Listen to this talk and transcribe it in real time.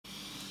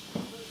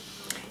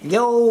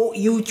Yo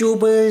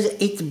YouTubers,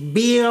 it's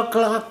beer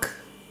o'clock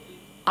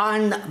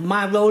on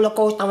my roller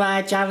coaster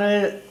ride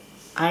channel.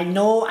 I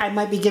know I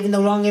might be giving the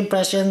wrong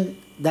impression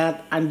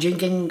that I'm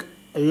drinking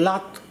a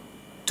lot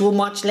too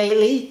much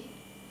lately.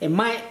 It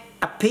might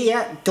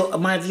appear to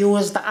my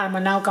viewers that I'm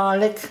an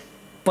alcoholic,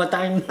 but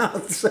I'm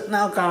not an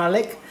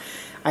alcoholic.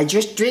 I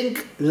just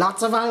drink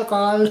lots of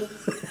alcohol.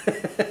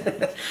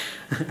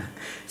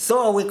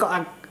 So we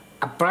got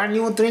a brand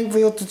new drink for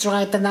you to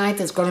try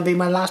tonight. It's going to be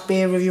my last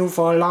beer review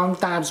for a long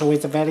time, so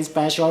it's a very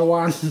special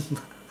one.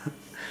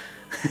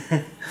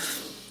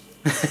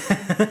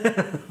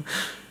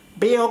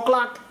 Beer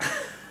o'clock.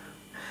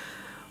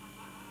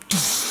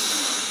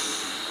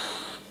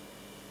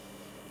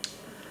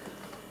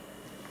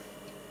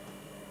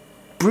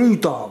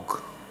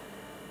 Brewdog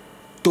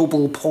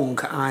double punk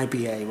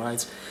IPA,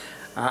 right?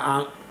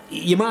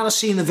 You might have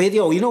seen the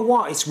video. You know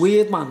what? It's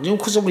weird, man. You know,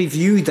 because I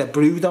reviewed the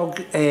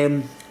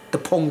Brewdog, the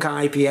punk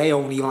IPA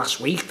only last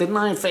week, didn't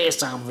I?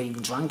 First time I've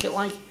even drank it,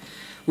 like.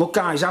 Look,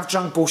 guys, I've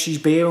drank Bushy's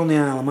beer on the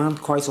Isle of Man,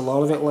 quite a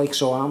lot of it, like.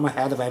 So I'm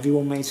ahead of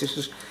everyone, mate.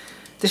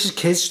 This is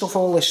kids stuff.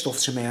 All this stuff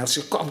to me. I'm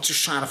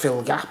just trying to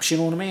fill the gaps. You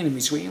know what I mean? In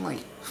between, like.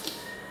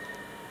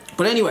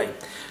 But anyway.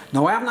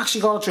 No, I haven't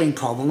actually got a drink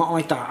problem, not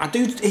like that. I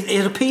do.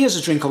 It appears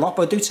I drink a lot,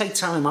 but I do take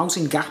time out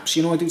in gaps.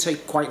 You know, I do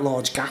take quite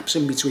large gaps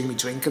in between me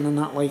drinking and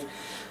that, like.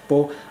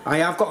 But I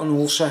have got an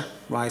ulcer,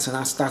 right, and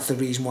that's the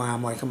reason why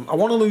I'm like, I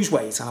want to lose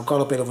weight, and I've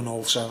got a bit of an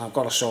ulcer, and I've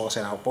got to sort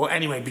it out. But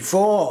anyway,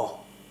 before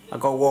I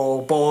go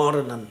all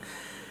boring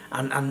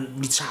and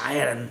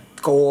retire and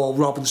go all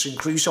Robinson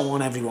Crusoe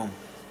on everyone,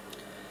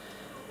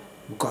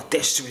 we've got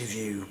this to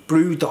review: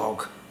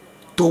 Brewdog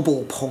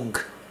Double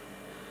Punk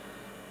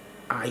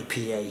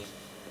IPA.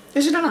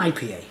 Is it an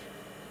IPA?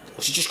 Or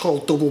is it just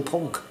called Double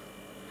Punk?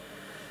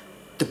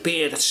 The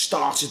beer that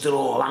started it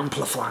all,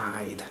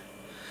 amplified.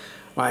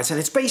 Right, and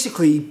it's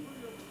basically,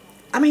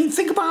 I mean,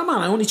 think about it, man.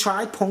 I only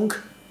tried punk,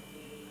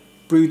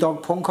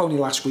 Brewdog Punk, only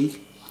last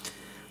week.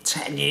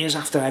 10 years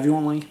after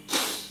everyone, like.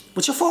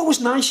 Which I thought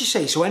was nice, you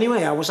see. So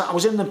anyway, I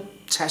was in the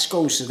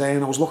Tesco's today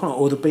and I was looking at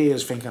other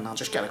beers thinking I'll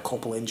just get a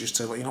couple in just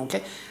to, you know,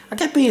 I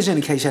get beers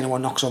in case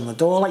anyone knocks on the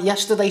door. Like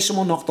yesterday,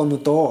 someone knocked on the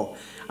door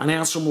and I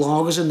had some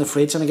lagers in the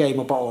fridge and I gave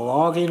him a bottle of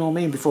lager, you know what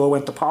I mean, before I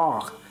went to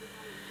park.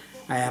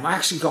 I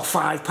actually got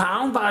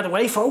 £5, by the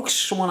way, folks.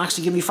 Someone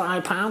actually gave me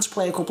 £5 to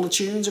play a couple of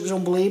tunes. It was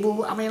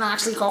unbelievable. I mean, I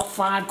actually got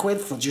 £5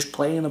 for just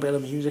playing a bit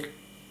of music.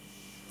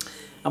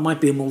 I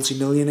might be a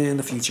multi-millionaire in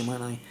the future,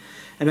 mightn't I?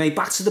 Anyway,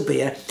 back to the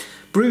beer.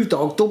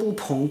 Brewdog Double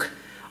Punk.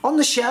 On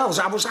the shelves,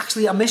 I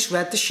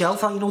misread the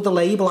shelf, you know, the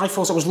label. I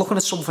thought I was looking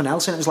at something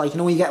else and it was like, you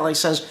know, you get like, it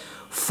says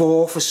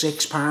 4 for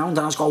 £6. And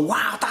I was going,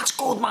 wow, that's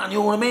good, man, you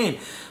know what I mean?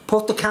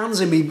 Put the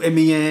cans in me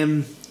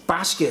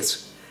basket.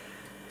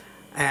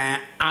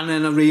 And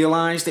then I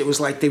realised it was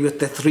like they're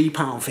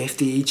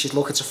 £3.50 each.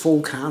 Look, it's a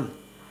full can.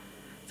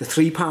 They're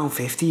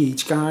 £3.50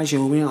 each, guys, you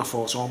know what I mean? I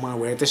thought, oh my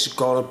word, this has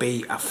got to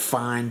be a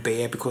fine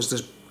beer because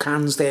there's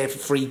cans there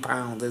for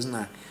 £3, isn't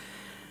there?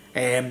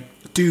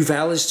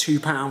 Duvel is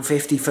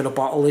 £2.50 for the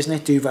bottle, isn't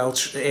it? Duvel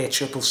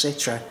Triple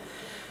Citra.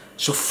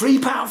 So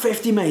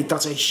 £3.50, mate,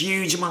 that's a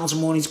huge amount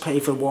of money to pay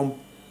for one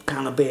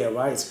can of beer,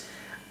 right?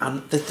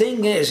 And the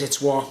thing is,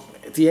 it's what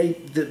the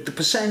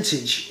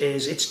percentage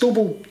is. It's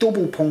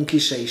double punk, you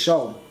see.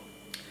 So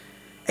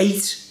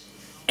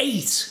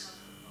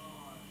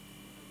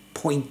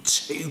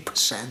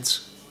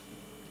 8.2%.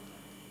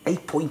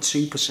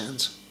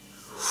 8.2%.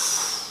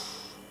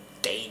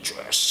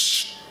 Dangerous.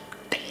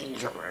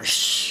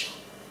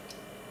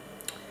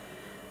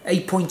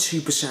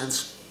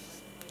 8.2%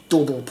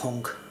 double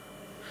punk.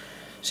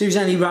 See if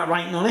there's any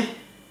writing on it.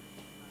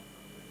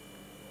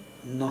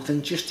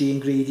 Nothing, just the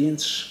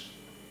ingredients.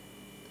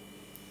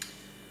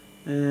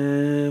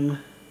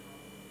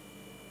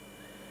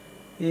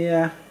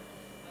 Yeah.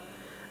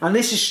 And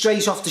this is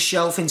straight off the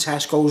shelf in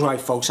Tesco's, right,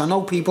 folks? I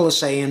know people are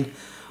saying,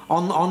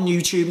 on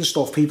YouTube and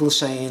stuff, people are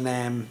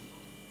saying,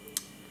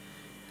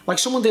 like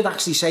someone did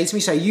actually say to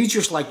me, you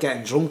just like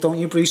getting drunk, don't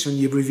you, Bruce, when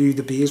you review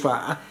the beers?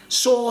 But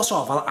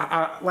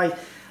like,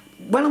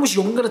 when I was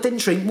younger, I didn't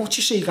drink much,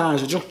 you see,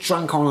 guys. I just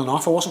drank on and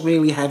off. I wasn't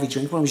really a heavy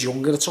drink when I was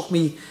younger. It took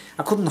me,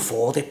 I couldn't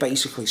afford it,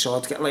 basically. So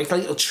I'd get like a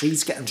little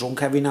treat getting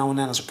drunk every now and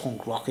then as a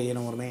punk rocker, you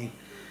know what I mean?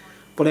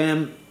 But,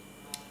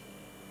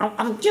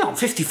 I'm, you know,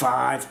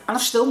 55, and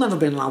I've still never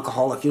been an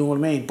alcoholic, you know what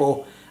I mean?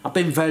 But I've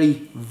been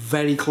very,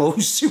 very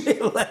close to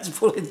it, let's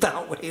put it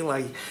that way.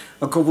 Like,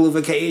 a couple of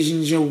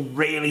occasions, you know,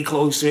 really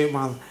close to it,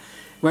 man.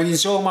 When you're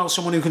talking about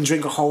someone who can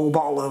drink a whole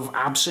bottle of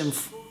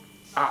absinthe,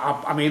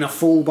 I mean a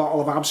full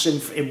bottle of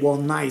absinthe in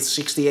one night,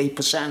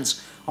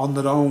 68% on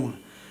their own,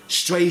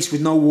 straight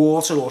with no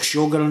water or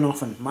sugar or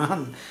nothing,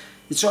 man.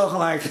 You're talking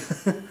like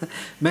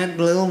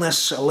mental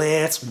illness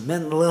alert,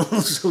 mental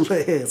illness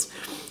alert.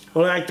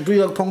 Alright, the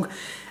Brewdog Punk,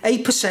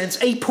 8%,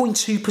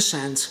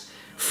 8.2%,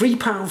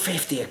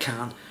 £3.50 a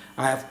can.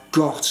 I have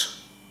got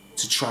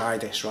to try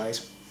this,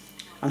 right?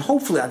 And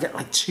hopefully I'll get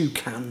like 2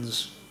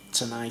 cans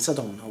tonight, I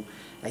don't know,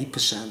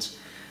 8%.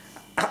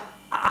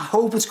 I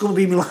hope it's going to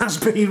be my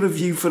last beer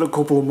review for a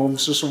couple of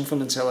months or something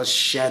until I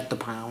shed the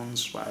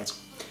pounds, right?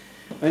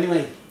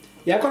 Anyway,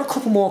 yeah, I've got a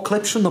couple more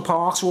clips from the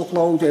park to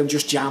upload. I'm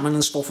just jamming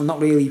and stuff and not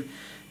really,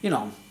 you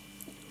know.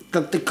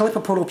 The clip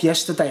I put up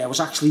yesterday, I was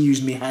actually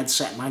using my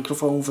headset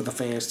microphone for the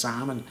first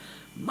time, and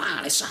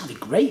man, it sounded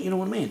great, you know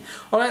what I mean?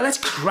 Alright, let's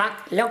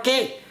crack,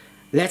 okay,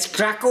 let's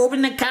crack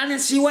open the can and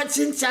see what's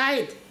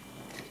inside.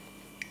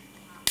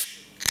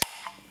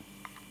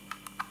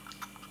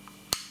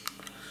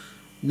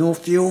 No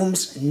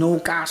fumes, no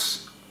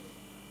gas.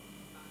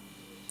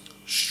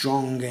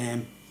 Strong,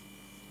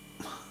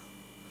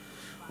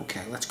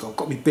 okay, let's go.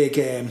 Got my big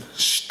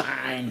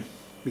Stein,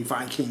 my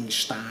Viking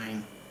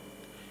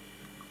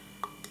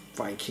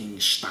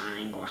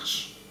Stein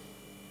glass.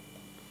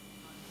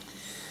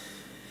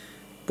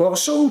 But I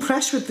was so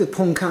impressed with the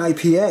Punk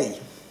IPA.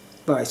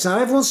 Right, now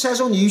everyone says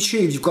on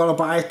YouTube you've got to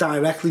buy it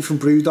directly from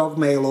Brewdog,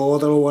 mail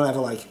order or whatever,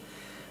 like.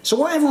 So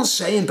what everyone's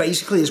saying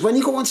basically is when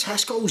you go on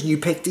Tesco's and you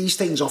pick these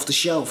things off the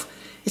shelf,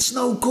 it's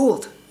no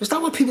good. Is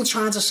that what people are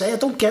trying to say? I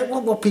don't get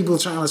what people are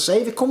trying to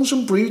say. If it comes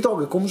from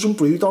Brewdog, it comes from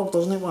Brewdog,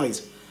 doesn't it,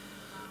 right?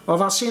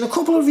 Well, I've seen a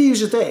couple of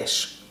reviews of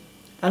this,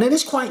 and it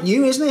is quite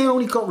new, isn't it? It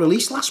only got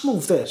released last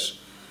month, this.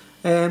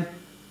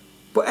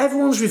 But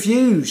everyone's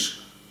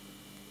reviews,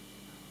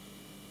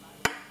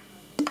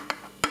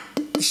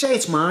 they say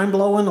it's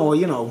mind-blowing, or,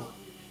 you know.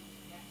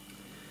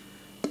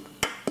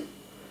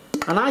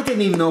 And I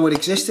didn't even know it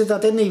existed. I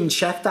didn't even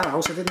check that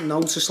out. I didn't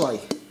notice,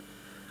 like.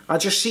 I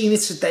just seen it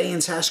today in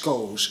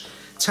Tesco's.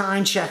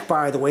 Time check,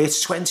 by the way,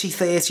 it's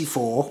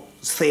 20:34.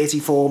 It's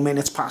 34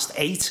 minutes past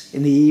 8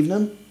 in the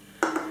evening.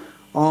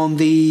 On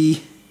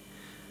the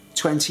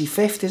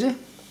 25th, is it?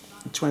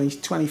 The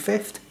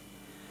 25th?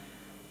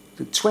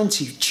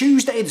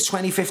 Tuesday the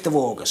 25th of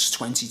August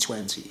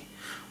 2020.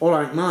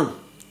 Alright, man,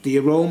 the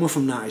aroma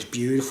from that is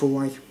beautiful,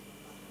 like.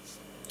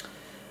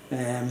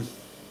 It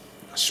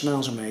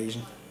smells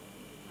amazing.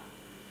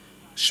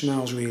 It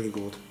smells really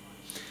good.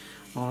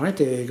 Alright,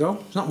 there you go.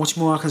 There's not much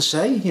more I can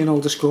say, you know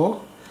the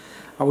score.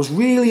 I was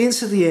really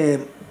into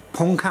the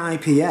Punk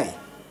IPA.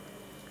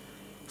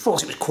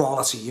 Thought it was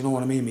quality, you know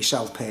what I mean,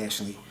 myself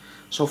personally.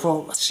 So I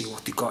thought, let's see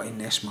what they got in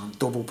this, man.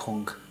 Double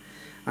Punk.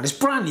 And it's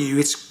brand new,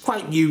 it's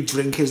quite new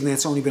drink, isn't it?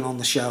 It's only been on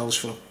the shelves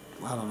for,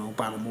 I don't know,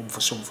 about a month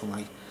or something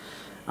like.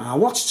 And I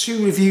watched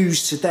 2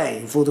 reviews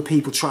today of other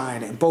people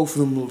trying it, and both of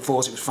them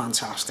thought it was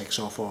fantastic,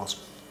 so I thought,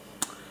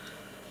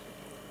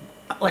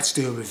 let's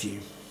do a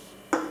review.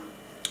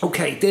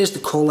 Okay, there's the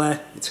colour,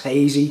 it's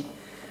hazy.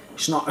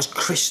 It's not as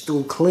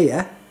crystal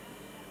clear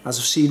as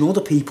I've seen other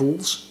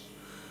people's.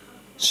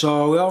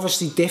 So it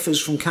obviously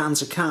differs from can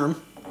to can.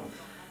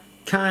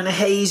 Kind of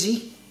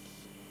hazy.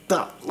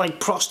 That like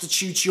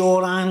prostitute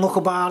urine look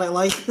about it,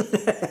 like.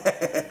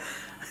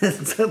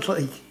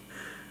 Like,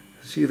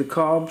 see the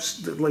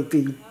carbs, like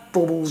the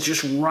bubbles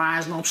just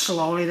rising up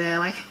slowly there,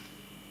 like.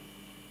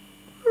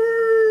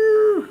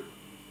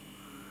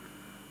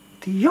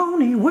 The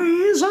only way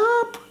is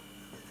up.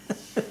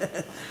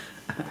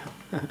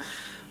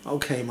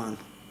 Okay, man.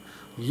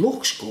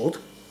 Looks good.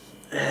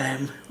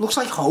 Looks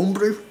like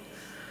homebrew.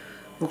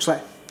 Looks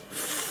like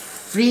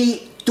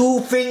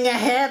 2 finger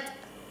head.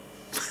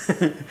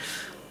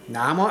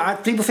 Nah,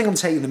 people think I'm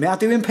taking them. I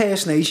do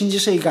impersonations, you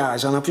see,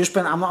 guys, and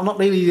I'm not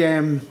really,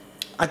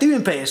 I do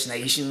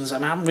impersonations,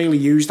 and I haven't really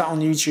used that on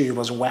YouTube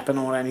as a weapon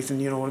or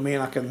anything, you know what I mean?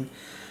 I can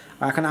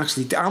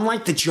actually, I'm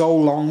like the Joe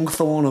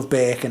Longthorne of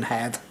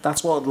Birkenhead.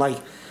 That's what, like,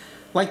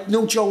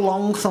 no, Joe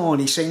Longthorne,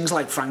 he sings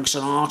like Frank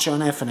Sinatra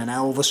and everything, and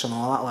Elvis and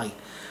all that, like.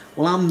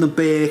 Well, I'm the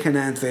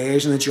Birkenhead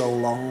version of Joe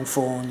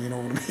Longthorne, you know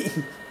what I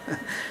mean?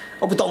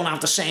 Oh, but don't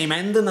have the same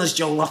ending as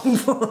Joe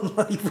Longthorne,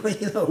 like,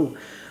 but, you know.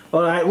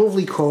 Alright,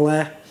 lovely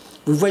colour.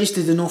 We've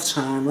wasted enough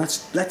time.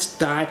 Let's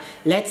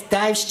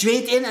dive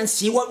straight in and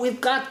see what we've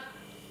got.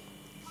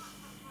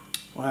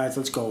 Alright,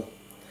 let's go.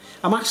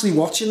 I'm actually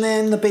watching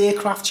the Beer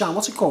Craft channel.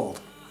 What's it called?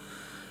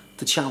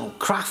 The channel.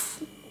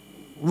 Craft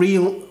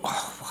Real.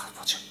 Oh,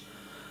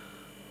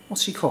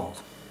 what's he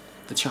called?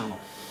 The channel.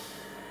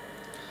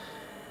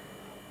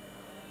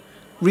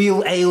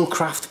 Real Ale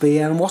Craft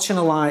Beer. I'm watching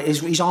a live.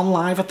 He's on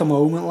live at the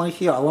moment. Like,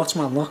 yeah, watch,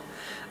 man. Look.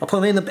 I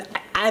put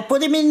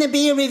him in the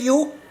beer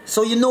review,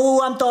 so you know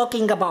who I'm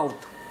talking about.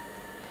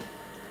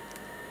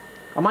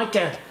 I might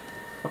get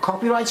a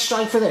copyright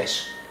strike for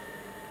this.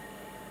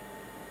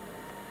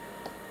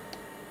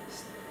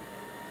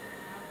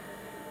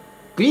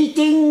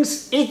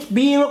 Greetings, it's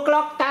beer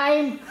o'clock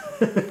time.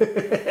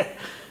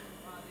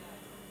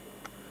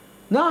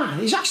 Nah,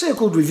 he's actually a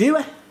good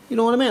reviewer. You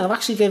know what I mean? I've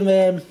actually given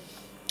him.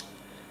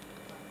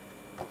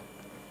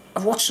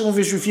 I've watched some of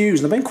his reviews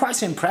and I've been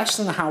quite impressed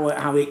in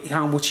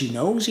how much he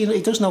knows.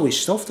 He does know his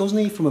stuff, doesn't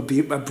he? From a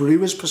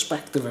brewer's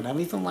perspective and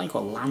everything, like a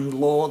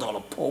landlord or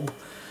a pub,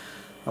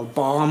 a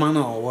barman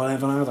or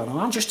whatever. I don't know.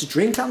 I'm just a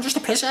drinker. I'm just a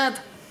pisshead.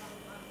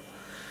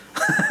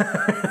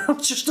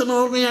 I'm just an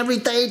ordinary,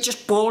 everyday,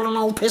 just boring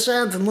old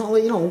pisshead, and not,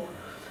 you know.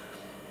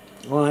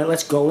 All right,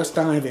 let's go. Let's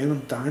dive in. I'm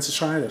dying to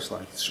try this.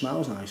 Like, it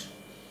smells nice.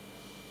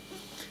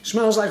 It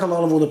smells like a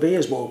lot of other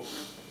beers, but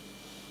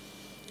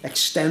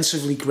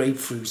extensively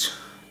grapefruit.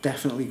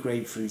 Definitely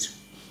grapefruit.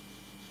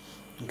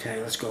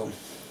 Okay, let's go.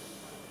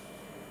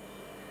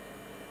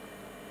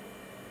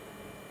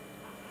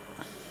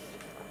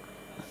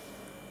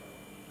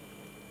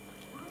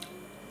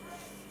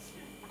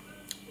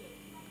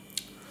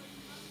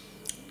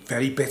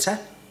 Very bitter.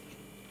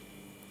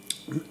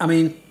 I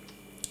mean,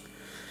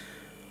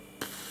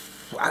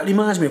 it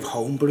reminds me of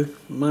homebrew. It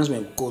reminds me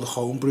of good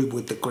homebrew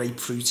with the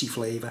grapefruity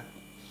flavour.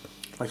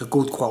 Like a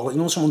good quality.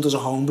 You know, someone does a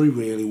homebrew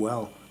really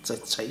well.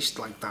 It tastes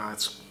like that.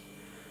 It's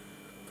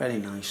very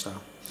nice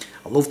though.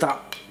 I love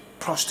that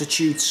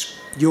prostitute's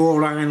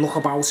urine look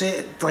about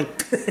it.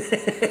 Like,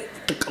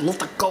 I love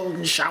that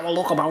golden shower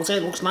look about it.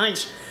 It looks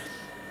nice.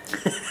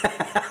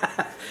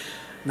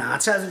 Nah,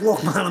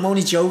 look man, I'm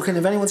only joking.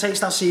 If anyone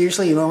takes that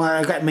seriously, you know,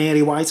 I get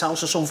Mary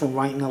Whitehouse or something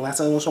writing a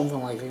letter or something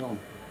like, you know.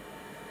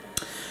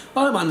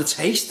 Oh man, the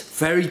taste,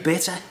 very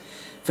bitter.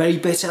 Very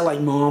bitter,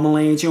 like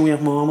marmalade. You know, we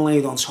have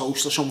marmalade on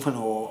toast or something,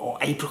 or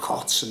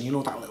apricots, and you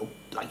know, that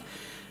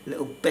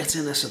little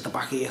bitterness at the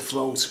back of your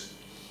throat.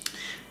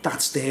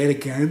 That's there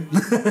again.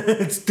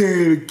 It's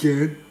there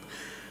again.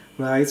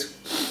 Right.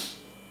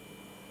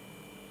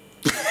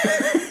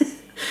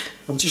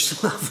 I'm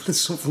just laughing at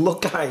something.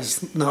 Look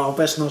guys, no, I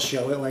best not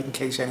show it, like, in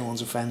case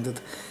anyone's offended.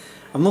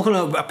 I'm looking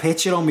at a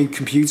picture on my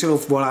computer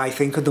of what I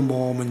think of the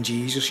Mormon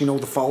Jesus, you know,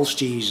 the false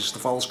Jesus, the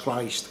false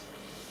Christ.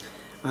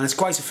 And it's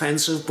quite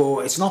offensive,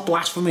 but it's not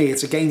blasphemy,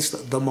 it's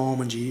against the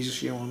Mormon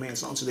Jesus, you know what I mean?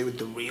 It's not to do with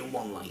the real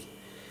one, like,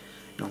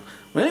 you know.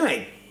 But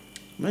anyway,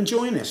 I'm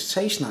enjoying this, it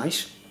tastes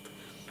nice.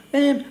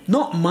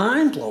 Not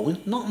mind-blowing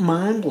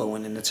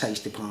in the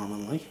taste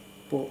department, like,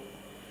 but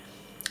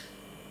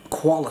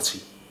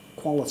quality.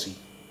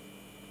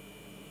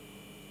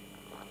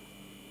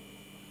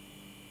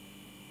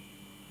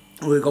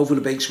 We'll go for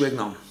the big swig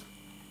now.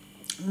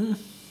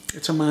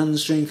 It's a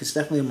man's drink, it's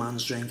definitely a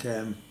man's drink.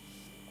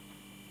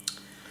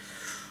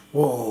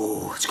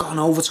 Whoa, it's got an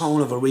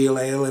overtone of a real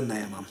ale in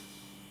there, man.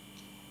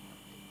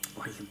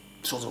 Like,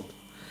 sort of,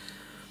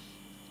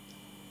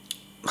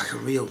 like a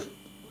real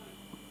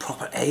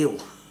proper ale.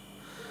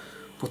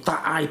 But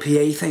that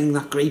IPA thing,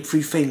 that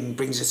grapefruit thing,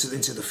 brings it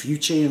into the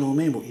future, you know what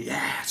I mean? But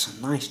yeah, it's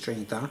a nice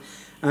drink, that.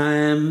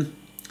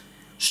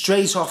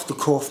 Straight off the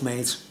cuff,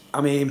 mate.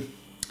 I mean,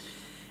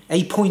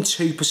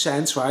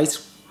 8.2%,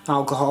 right,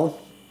 alcohol.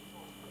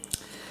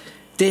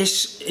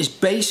 This is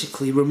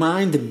basically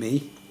reminding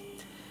me,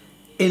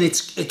 in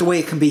the way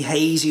it can be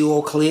hazy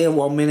or clear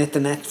 1 minute, the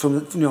next,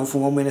 from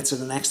 1 minute to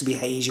the next to be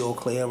hazy or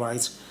clear,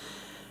 right?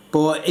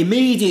 But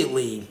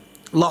immediately,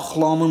 Loch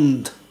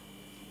Lomond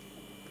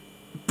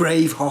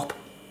Brave Hop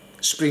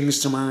springs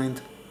to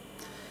mind,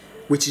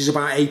 which is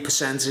about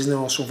 8%, isn't it,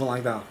 or something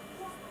like that.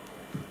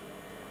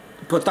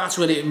 But that's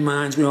what it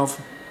reminds me of.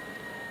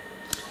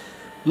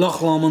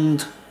 Loch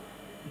Lomond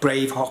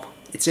Brave Hop.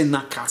 It's in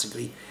that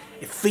category.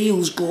 It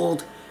feels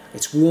good.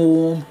 It's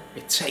warm.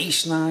 It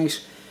tastes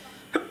nice.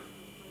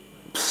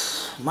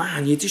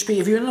 Man, you'd just be,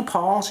 if you're in a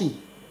party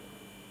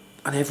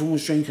and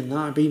everyone's drinking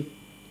that, it'd be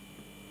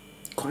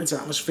quite an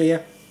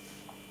atmosphere.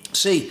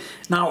 See,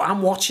 now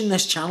I'm watching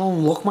this channel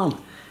and look, man,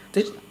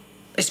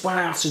 it's why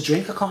I have to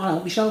drink. I can't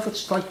help myself.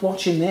 It's like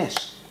watching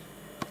this.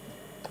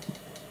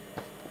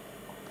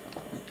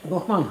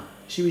 Look, man,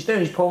 see what he's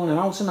doing? He's pouring it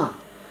out and that.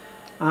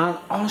 And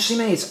honestly,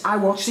 mate, I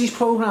watch these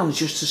programmes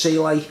just to see,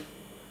 like,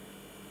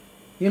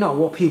 you know,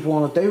 what people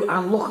want to do.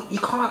 And look, you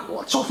can't,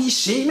 what's up, you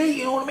see me,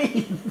 you know what I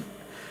mean?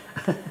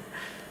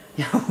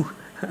 You know,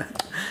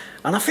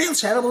 and I feel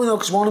terrible, you know,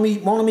 because one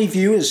of my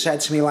viewers said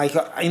to me, like,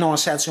 you know, I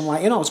said to him,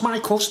 like, you know, it's my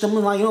custom,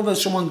 like, you know, if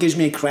someone gives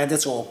me a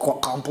credit or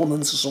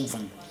compliments or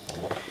something,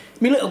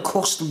 my little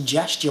custom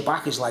gesture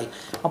back is like,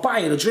 I'll buy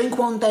you a drink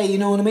one day, you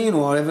know what I mean,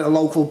 or at a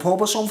local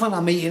pub or something,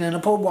 I'm meeting in a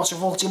pub, what's the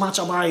fuck do you match,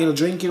 I'll buy you a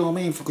drink, you know what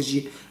I mean, because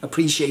you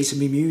appreciated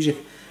me music.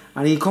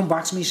 And he'd come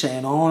back to me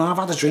saying, oh, I've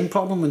had a drink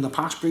problem in the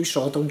past, Bruce,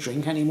 so I don't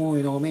drink anymore,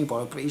 you know what I mean, but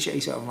I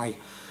appreciate it. I'm like,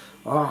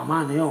 oh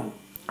man, you know,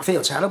 I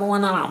feel terrible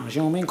when that happens,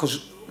 you know what I mean,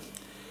 because,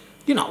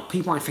 you know,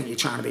 people might think you're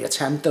trying to be a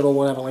tempter or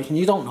whatever, like, and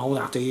you don't know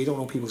that, do you? You don't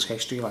know people's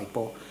history, like,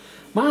 but,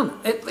 man,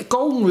 the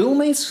golden rule,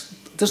 mate,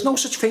 there's no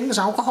such thing as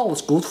alcohol,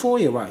 it's good for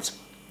you, right?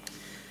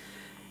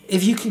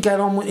 If you can get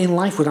on in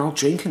life without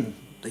drinking,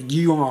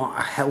 you are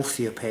a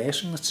healthier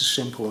person, it's as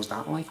simple as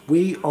that, like,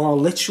 we are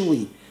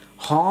literally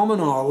harming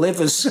our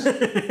livers,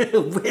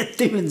 we're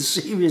doing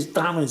serious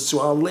damage to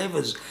our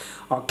livers,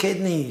 our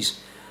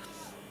kidneys,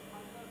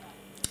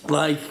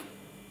 like,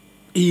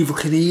 Evel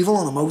Knievel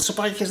on a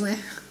motorbike, isn't it?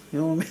 You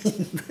know what I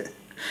mean?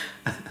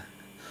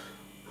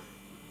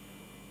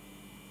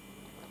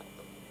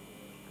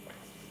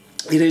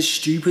 It is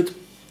stupid,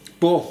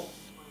 but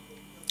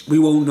we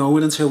won't know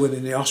it until we're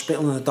in the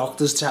hospital and the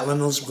doctor's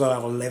telling us we've got to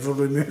have a liver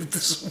removed or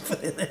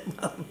something in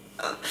it, man.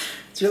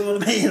 Do you know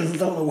what I mean? I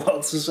don't know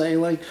what to say,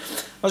 like,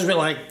 I was a bit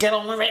like, get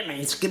on with it,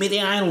 mate, give me the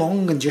iron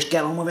lung and just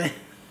get on with it.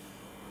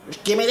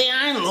 Just give me the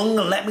iron lung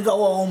and let me go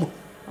home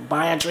and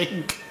buy a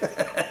drink.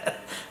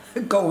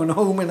 Going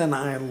home in an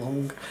iron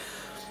lung.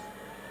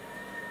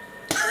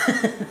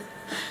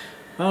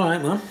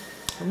 Alright, man.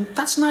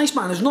 That's nice,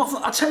 man. There's not.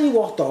 I tell you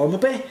what, though, I'm a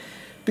bit,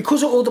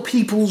 because of other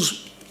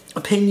people's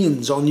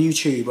opinions on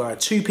YouTube, right?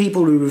 2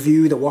 people who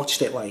reviewed or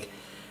watched it, like,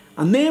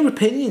 and their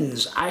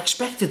opinions, I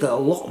expected a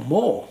lot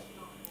more,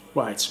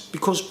 right?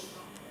 Because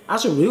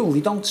as a rule,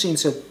 they don't seem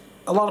to.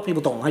 A lot of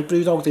people don't like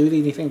Brewdog, do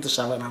they? They think they're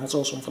selling out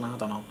or something. I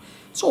don't know.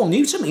 It's all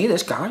new to me,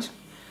 this, guys.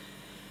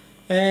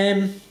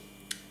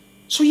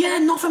 So yeah,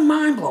 nothing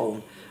mind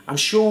blowing. I'm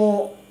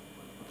sure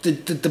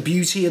the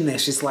beauty in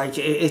this is like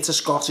it's a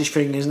Scottish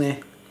thing, isn't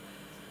it?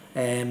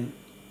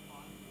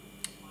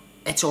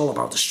 It's all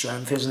about the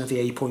strength, isn't it?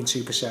 The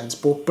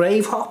 8.2%. But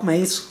Brave Hop,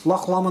 mate,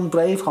 Loch Lomond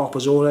Brave Hop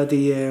has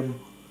already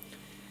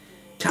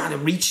kind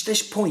of reached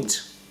this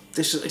point.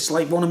 It's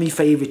like one of my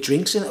favourite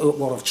drinks in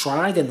what I've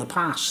tried in the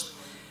past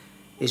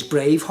is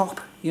Brave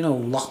Hop. You know,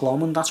 Loch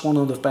Lomond, that's one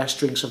of the best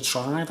drinks I've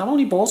tried. I've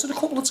only bought it a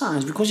couple of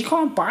times because you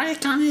can't buy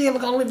it, can you? You've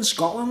got to live in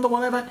Scotland or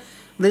whatever.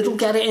 They'll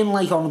get it in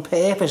like on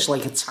purpose,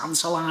 like a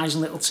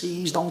tantalising little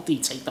tease, don't they?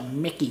 Take the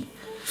mickey.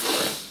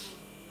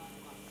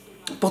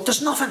 But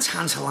there's nothing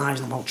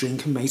tantalising about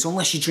drinking, mate,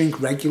 unless you drink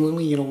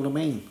regularly, you know what I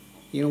mean?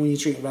 You know, when you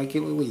drink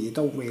regularly, you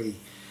don't really,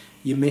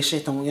 you miss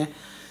it, don't you?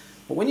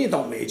 But when you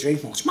don't really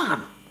drink much,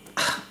 man,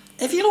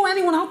 if you know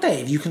anyone out there,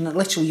 if you can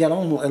literally get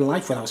on in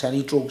life without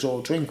any drugs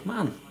or drink,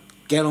 man,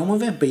 get on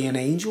with it, be an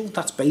angel.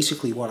 That's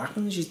basically what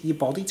happens. Your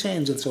body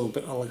turns into a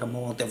bit like a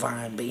more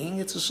divine being.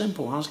 It's as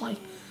simple as, like,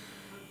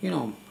 you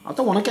know, I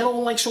don't want to get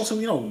all like sort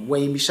of, you know,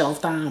 weigh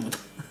myself down.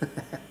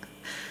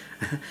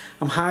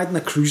 I'm hiding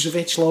the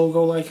Cruzovic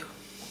logo, like.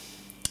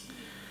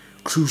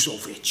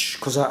 Cruzovic,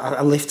 because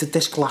I lifted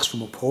this glass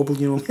from a pub,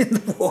 you know,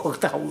 and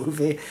walked out with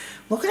it.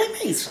 Look at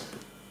it, mate.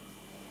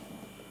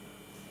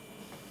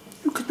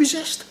 Who could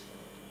resist?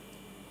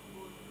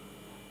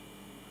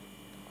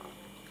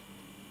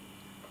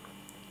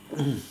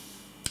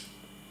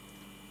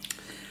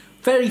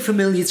 Very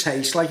familiar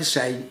taste, like I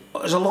say.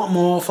 There's a lot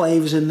more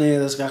flavours in there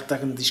that I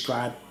can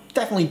describe.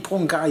 Definitely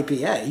punk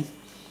IPA.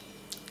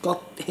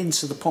 Got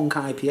hints of the punk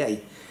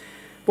IPA.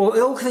 But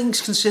all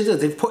things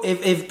considered, if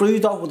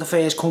Brewdog were the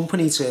first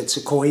company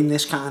to coin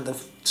this kind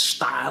of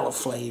style of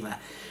flavour,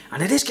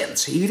 and it is getting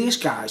serious,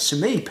 guys. To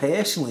me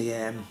personally,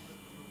 I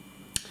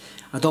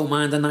don't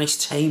mind a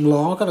nice tame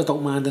lager. I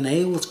don't mind an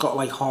ale that's got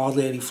like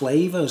hardly any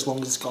flavour, as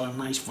long as it's got a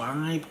nice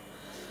vibe.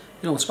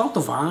 You know, it's about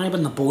the vibe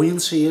and the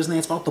buoyancy, isn't it?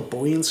 It's about the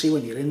buoyancy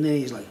when you're in there.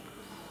 You're like,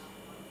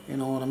 you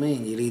know what I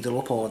mean? You're either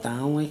up or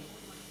down, like.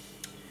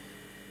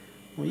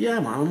 Well, yeah,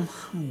 man.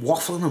 I'm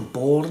waffling and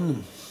boring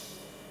and.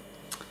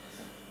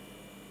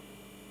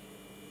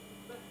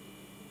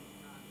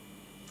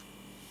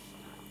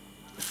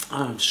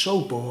 I'm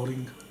so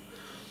boring.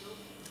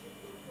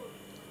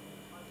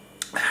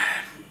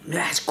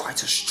 Yeah, it's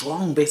quite a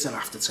strong bitter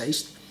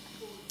aftertaste.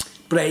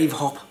 Brave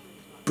Hop.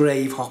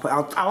 Brave Hop.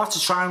 I'll have to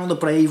try another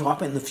Brave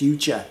Hop in the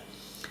future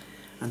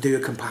and do a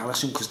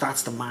comparison, because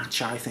that's the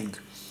match, I think.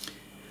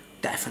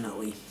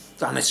 Definitely.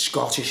 And it's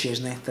Scottish,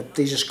 isn't it?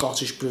 These are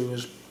Scottish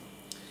brewers.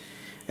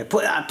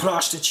 Put that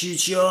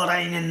prostitute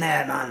urine in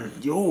there, man.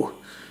 Yo.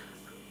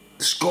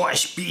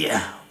 Scottish beer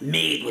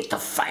made with the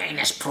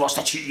finest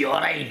prostitute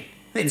urine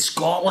in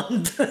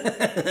Scotland.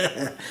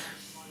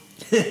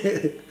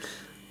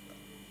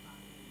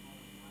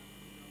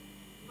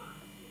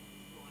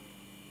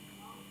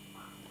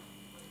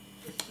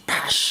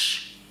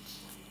 Pash.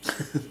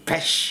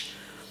 Pish.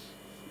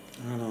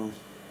 I don't know.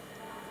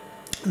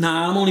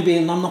 Nah,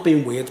 I'm not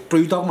being weird.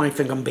 Brewdog might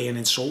think I'm being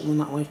insulting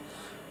that way.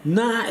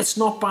 Nah, it's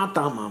not bad,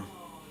 that, man.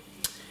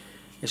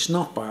 It's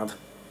not bad.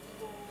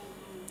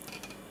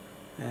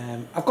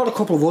 I've got a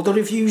couple of other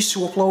reviews to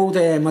upload.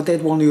 I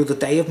did one the other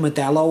day of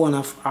Modelo, and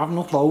I haven't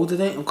uploaded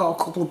it. I've got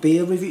a couple of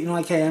beer reviews, you know,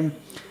 like a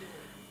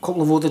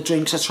couple of other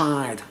drinks I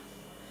tried.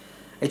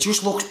 It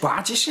just looks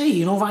bad, you see.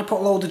 You know, if I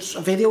put a load of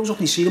videos up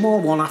and you see them all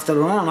one after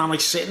another, and I'm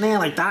like sitting there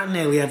like that in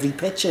nearly every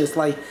picture, it's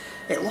like,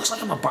 it looks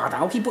like I'm a bad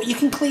alkie, but you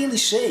can clearly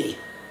see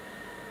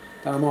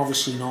that I'm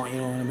obviously not, you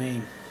know what I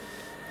mean.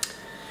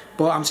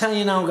 But I'm telling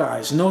you now,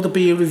 guys, I know the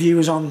beer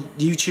reviewers on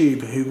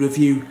YouTube who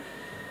review.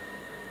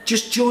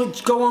 Just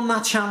go on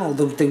that channel,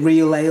 the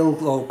Real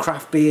Ale or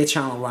Craft Beer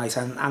channel, right?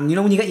 And you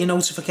know when you get your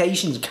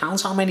notifications,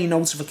 count how many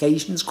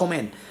notifications come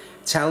in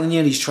telling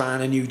you he's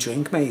trying a new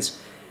drink, mate.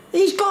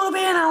 He's got to be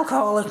an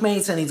alcoholic,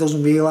 mate, and he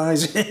doesn't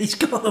realise it. He's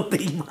got to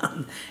be,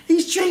 man.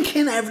 He's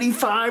drinking every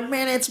 5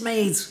 minutes,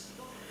 mate.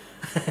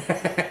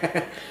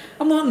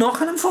 I'm not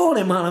knocking him for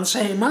it, man. I'm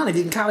saying, man, if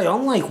you can carry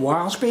on, like,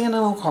 whilst being an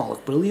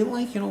alcoholic, brilliant,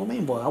 like, you know what I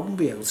mean? But I wouldn't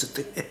be able to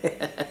do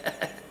it.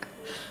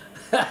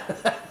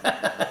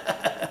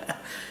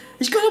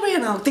 He's got to be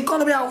they've got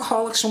to be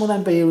alcoholics, some of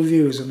them beer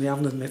reviewers, and they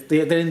haven't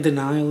admitted, they're in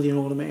denial, you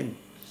know what I mean?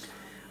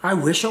 I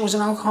wish I was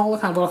an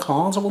alcoholic, but I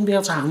can't, I wouldn't be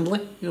able to handle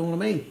it, you know what I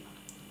mean?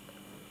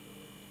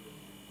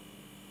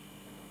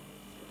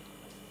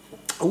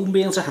 I wouldn't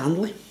be able to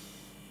handle it.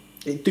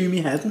 It'd do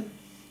me head in.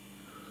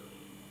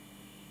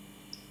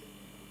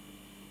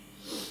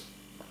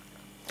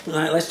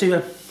 Right, let's do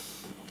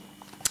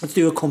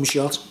a cum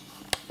shot.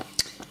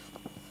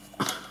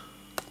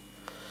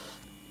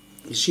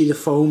 You see the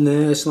foam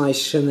there, it's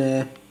nice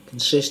and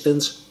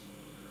consistent.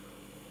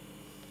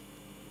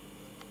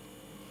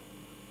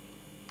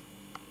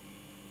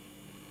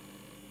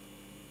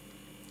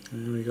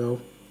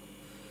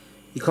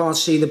 can't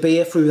see the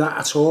beer through that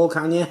at all,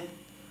 can you?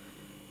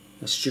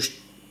 It's just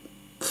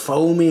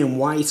foamy and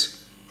white.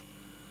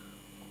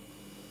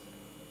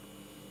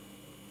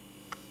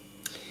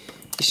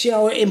 You see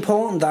how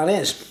important that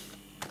is?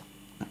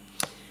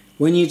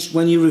 When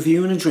you're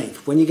reviewing a drink,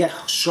 when you get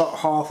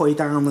halfway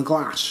down the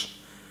glass,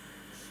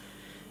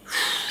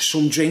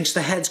 some drinks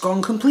the head's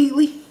gone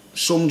completely.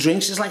 Some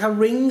drinks there's like a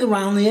ring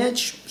around the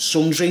edge.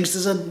 Some drinks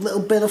there's a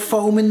little bit of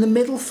foam in the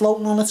middle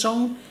floating on its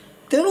own.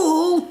 They're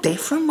all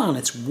different, man.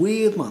 It's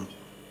weird, man.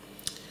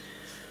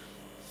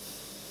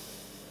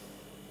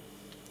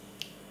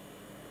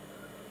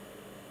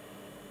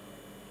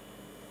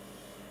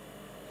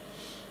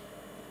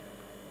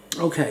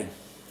 Okay.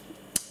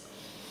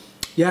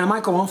 Yeah, I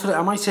might go on for it.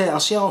 I might I'll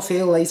see how I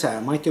feel later. I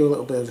might do a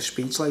little bit of a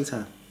speech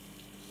later.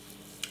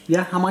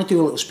 Yeah, I might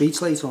do a little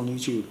speech later on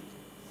YouTube.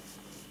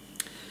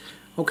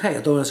 Okay,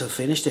 I don't know if I've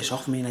finished this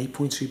off. I mean,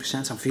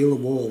 8.2%. I'm feeling the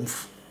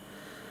warmth.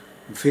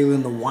 I'm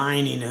feeling the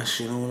wininess,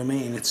 you know what I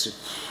mean?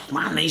 It's,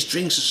 man, these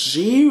drinks are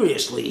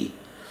seriously,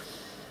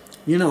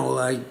 you know,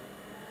 like,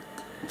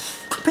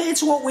 compared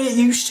to what we're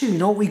used to, you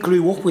know, we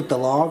grew up with the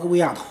lager, we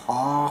had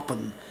Harp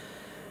and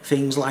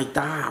things like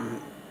that.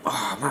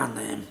 Oh,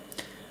 man,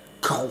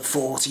 Colt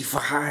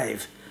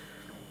 45.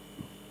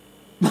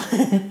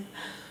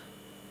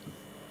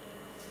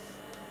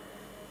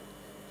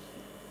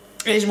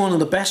 It's one of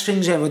the best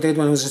things I ever did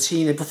when I was a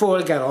teenager. Before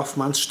I get off,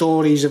 man,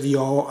 stories of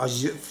yore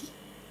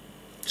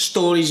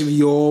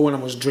when I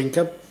was a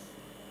drinker,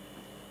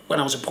 when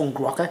I was a punk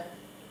rocker.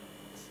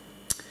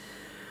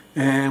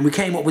 And we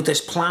came up with this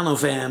plan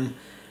of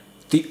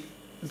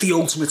the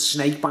ultimate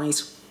snake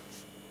bite.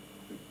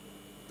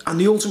 And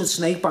the ultimate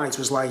snake bite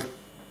was like,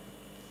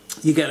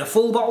 you get a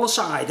full bottle of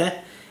cider.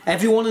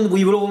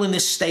 We were all in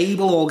this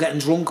stable, all getting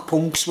drunk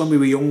punks when we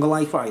were younger,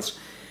 like, right?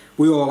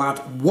 We all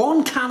had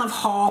one can of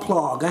Harp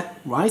lager,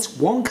 right?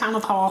 One can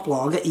of Harp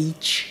lager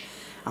each.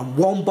 And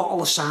one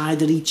bottle of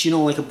cider each, you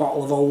know, like a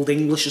bottle of Old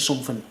English or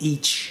something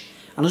each.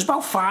 And there's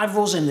about 5 of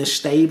us in this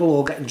stable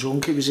all getting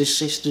drunk. It was his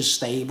sister's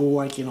stable,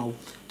 like, you know.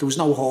 There was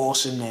no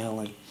horse in there,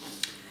 like.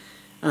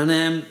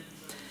 And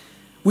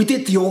we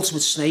did the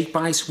ultimate snake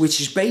bite, which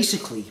is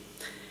basically,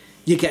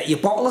 you get your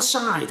bottle of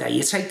cider,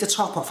 you take the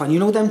top off, and you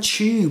know them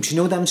tubes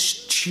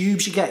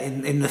you get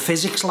in the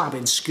physics lab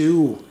in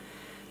school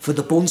for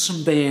the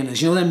Bunsen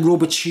burners, you know them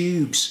rubber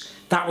tubes?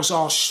 That was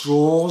our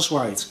straws,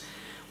 right?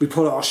 We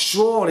put our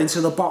straw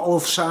into the bottle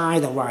of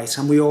cider, right?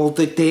 And we all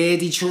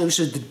dared each other.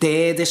 So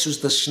this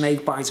was the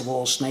snake bite of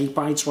all snake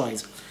bites, right?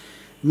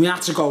 And we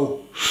had to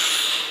go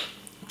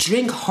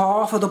drink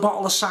half of the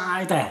bottle of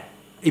cider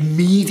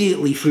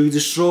immediately through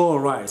the straw,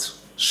 right?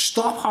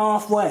 Stop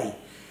halfway.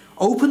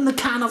 Open the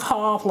can of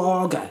Harp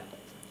lager,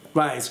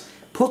 right?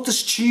 Put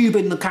this tube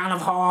in the can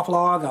of Harp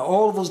lager.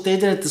 All of us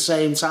did it at the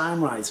same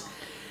time, right?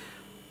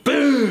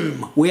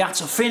 Boom! We had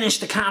to finish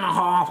the can of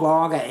Harp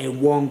lager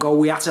in one go.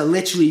 We had to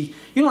literally,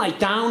 you know, like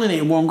downing it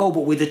in one go,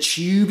 but with a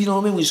tube, you know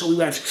what I mean? So we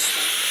went,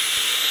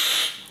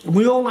 and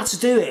we all had to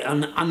do it,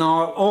 and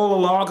all the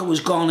lager was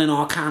gone in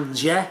our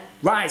cans, yeah?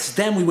 Right,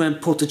 then we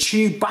went, put the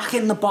tube back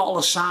in the bottle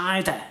of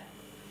cider,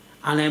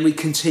 and then we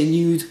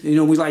continued, you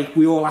know,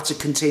 we all had to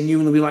continue,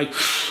 and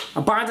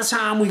and by the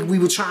time we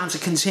were trying to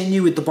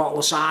continue with the bottle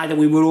of cider,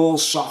 we were all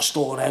sauced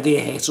already,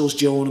 it hit us,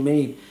 do you know what I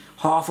mean?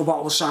 Half a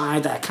bottle of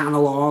cider, a can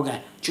of lager,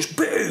 just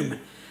boom.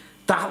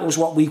 That was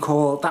what we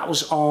call, that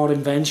was our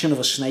invention of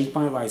a snake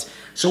bite, right?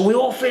 So we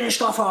all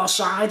finished off our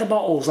cider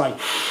bottles, like,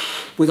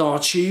 with our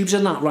tubes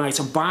and that, right?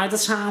 And by the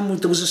time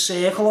there was a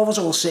circle of us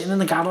all sitting in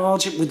the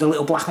garage with the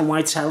little black and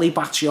white telly,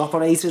 battery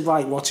operated,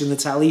 like, watching the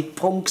telly,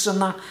 punks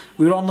and that.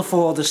 We were on the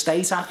Ford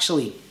estate,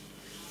 actually.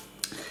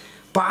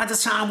 By the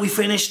time we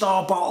finished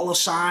our bottle of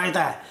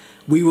cider,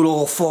 we were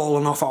all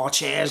falling off our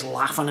chairs,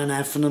 laughing and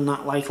everything and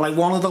that, like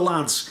one of the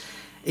lads.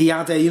 He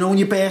had, you know when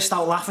you burst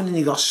out laughing and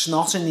you got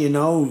snot in your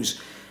nose?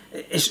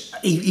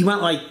 He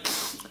went like,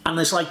 and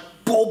there's like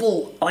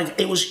bubble, like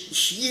it was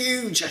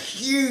huge, a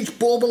huge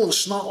bubble of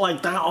snot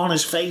like that on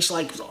his face,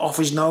 like off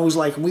his nose,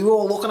 like, and we were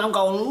all looking at him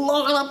going,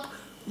 look at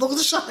the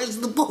size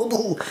of the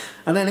bubble.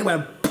 And then it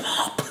went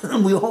pop,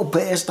 and we all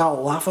burst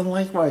out laughing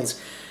like, right.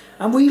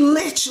 And we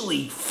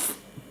literally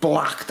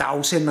blacked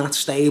out in that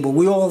stable.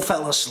 We all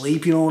fell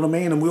asleep, you know what I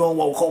mean? And we all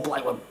woke up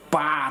like with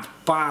bad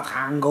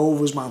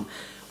hangovers, man.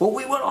 But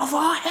we were off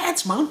our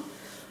heads, man.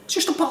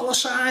 Just a bottle of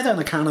cider and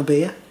a can of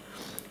beer.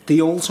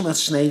 The ultimate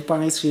snake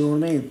bite, you know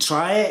what I mean?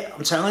 Try it.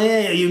 I'm telling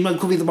you, you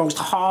could be the most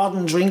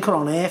hardened drinker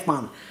on earth,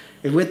 man.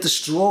 With the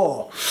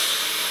straw.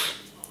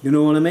 You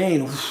know what I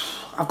mean?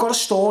 I've got a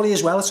story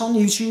as well. It's on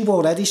YouTube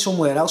already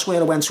somewhere else,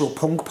 where I went to a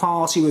punk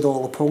party with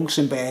all the punks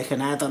in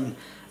Birkenhead, and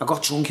I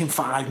got drunk in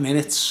 5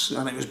 minutes,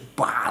 and it was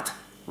bad.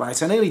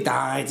 Right? I nearly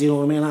died, you know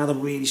what I mean? I had a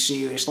really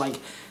serious, like,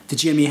 the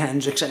Jimi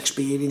Hendrix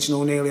experience, you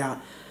know, nearly had.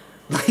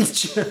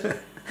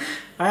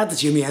 I had the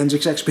Jimi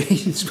Hendrix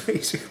experience,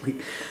 basically.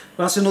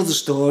 That's another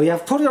story.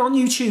 I've put it on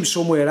YouTube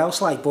somewhere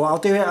else, like, but I'll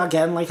do it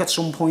again, like, at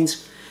some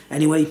point.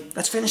 Anyway,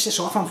 let's finish this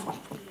off. I'll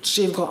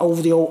see if I've got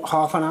over the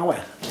half an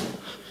hour.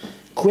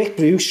 Quick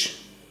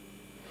Bruce.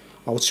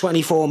 Oh,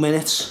 24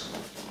 minutes.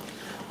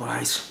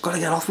 Alright, got to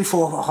get off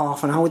before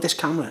half an hour with this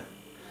camera.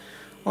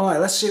 Alright,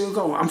 let's see where we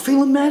go. I'm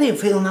feeling merry, I'm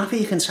feeling happy,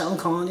 you can tell,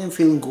 can't you? I'm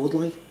feeling good,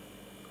 like.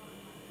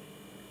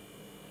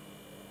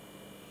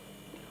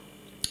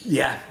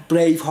 Yeah,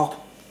 Brave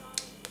Hop.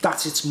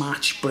 That's its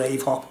match,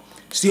 Brave Hop.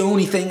 It's the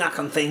only thing I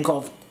can think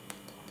of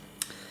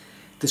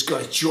that's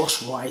got it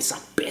just right,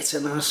 that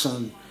bitterness,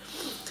 and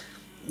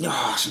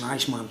oh, it's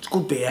nice, man. It's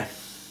good beer.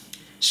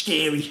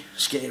 Scary,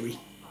 scary.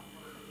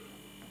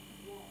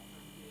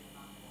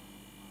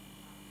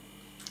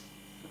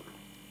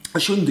 I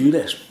shouldn't do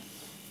this.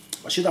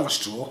 I should have a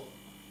straw.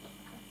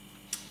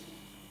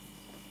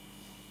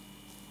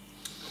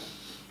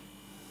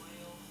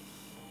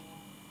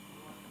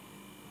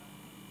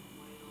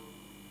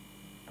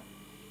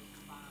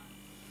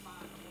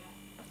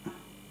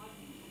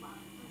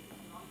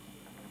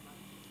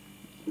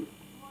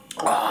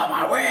 Oh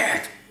my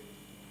word!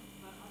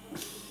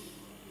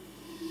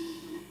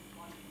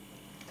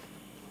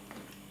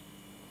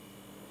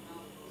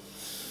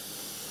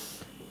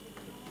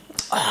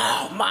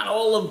 Oh man,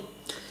 all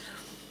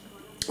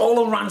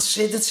the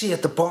rancidity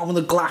at the bottom of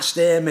the glass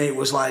there, mate,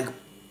 was like,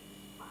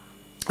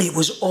 it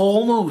was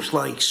almost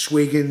like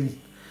swigging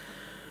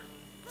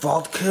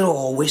vodka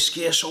or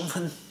whiskey or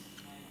something.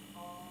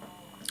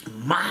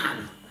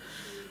 Man,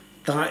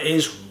 that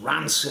is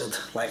rancid,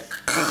 like,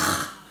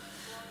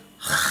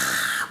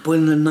 but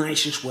in the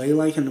nicest way,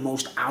 like in the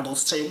most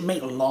adult type.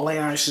 Make lolly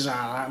ices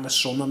out of that in the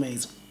summer,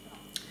 mate.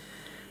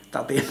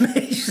 That'd be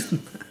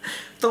amazing.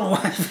 Don't know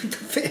why the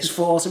first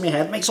thought in my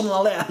head, make some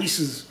lolly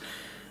ices.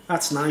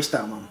 That's nice,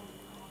 that, man.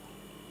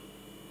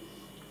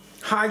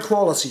 High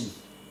quality,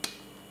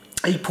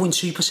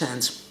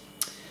 8.2%,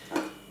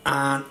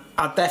 and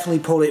I'd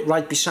definitely put it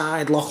right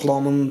beside Loch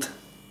Lomond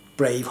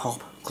Brave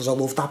Hop, because I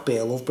love that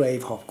beer, I love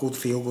Brave Hop, good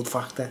feel, good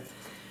factor.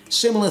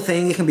 Similar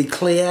thing, it can be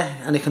clear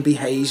and it can be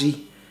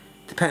hazy,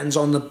 depends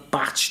on the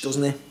batch,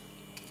 doesn't it?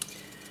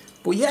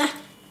 But yeah,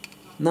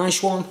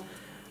 nice one.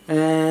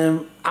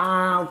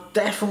 I'll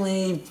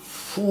definitely,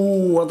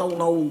 I don't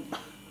know.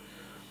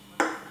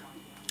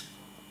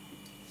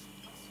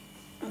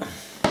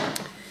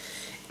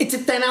 It's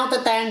a 10 out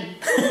of 10.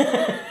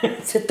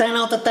 It's a 10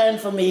 out of 10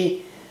 for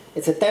me.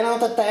 It's a 10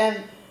 out of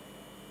 10.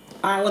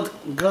 I would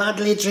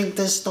gladly drink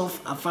this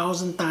stuff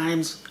 1,000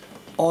 times,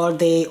 all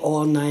day,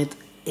 all night,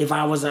 if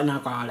I was an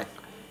alcoholic.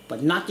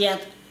 But not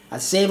yet. I'm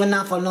saving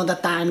that for another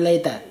time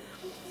later.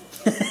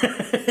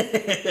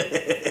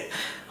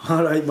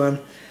 Alright, man.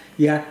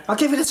 Yeah, I'll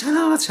give it a 10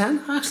 out of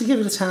 10. I actually give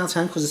it a 10 out of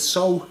 10 because it's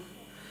so...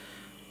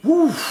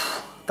 Woo!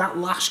 That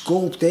last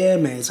gulp there,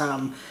 mate.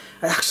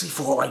 I actually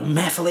thought like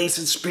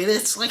methylated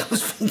spirits. Like I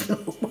was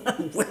thinking, oh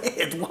man,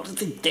 weird. What are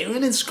they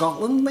doing in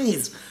Scotland,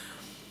 mate?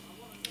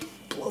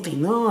 Bloody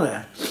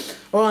no.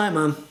 Alright,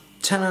 man.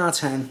 10 out of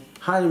 10.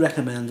 Highly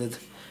recommended.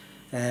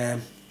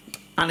 And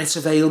it's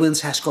available in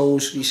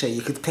Tesco's. You say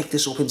you could pick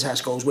this up in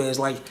Tesco's, whereas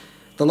like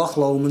the Loch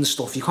Lomond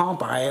stuff, you can't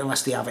buy it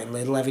unless they have it in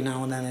Lidl every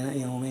now and then, innit?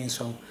 You know what I mean?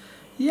 So,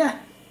 yeah.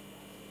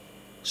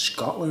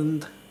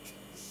 Scotland.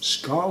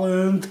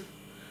 Scotland.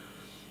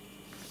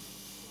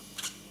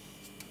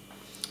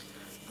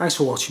 Thanks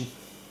for watching.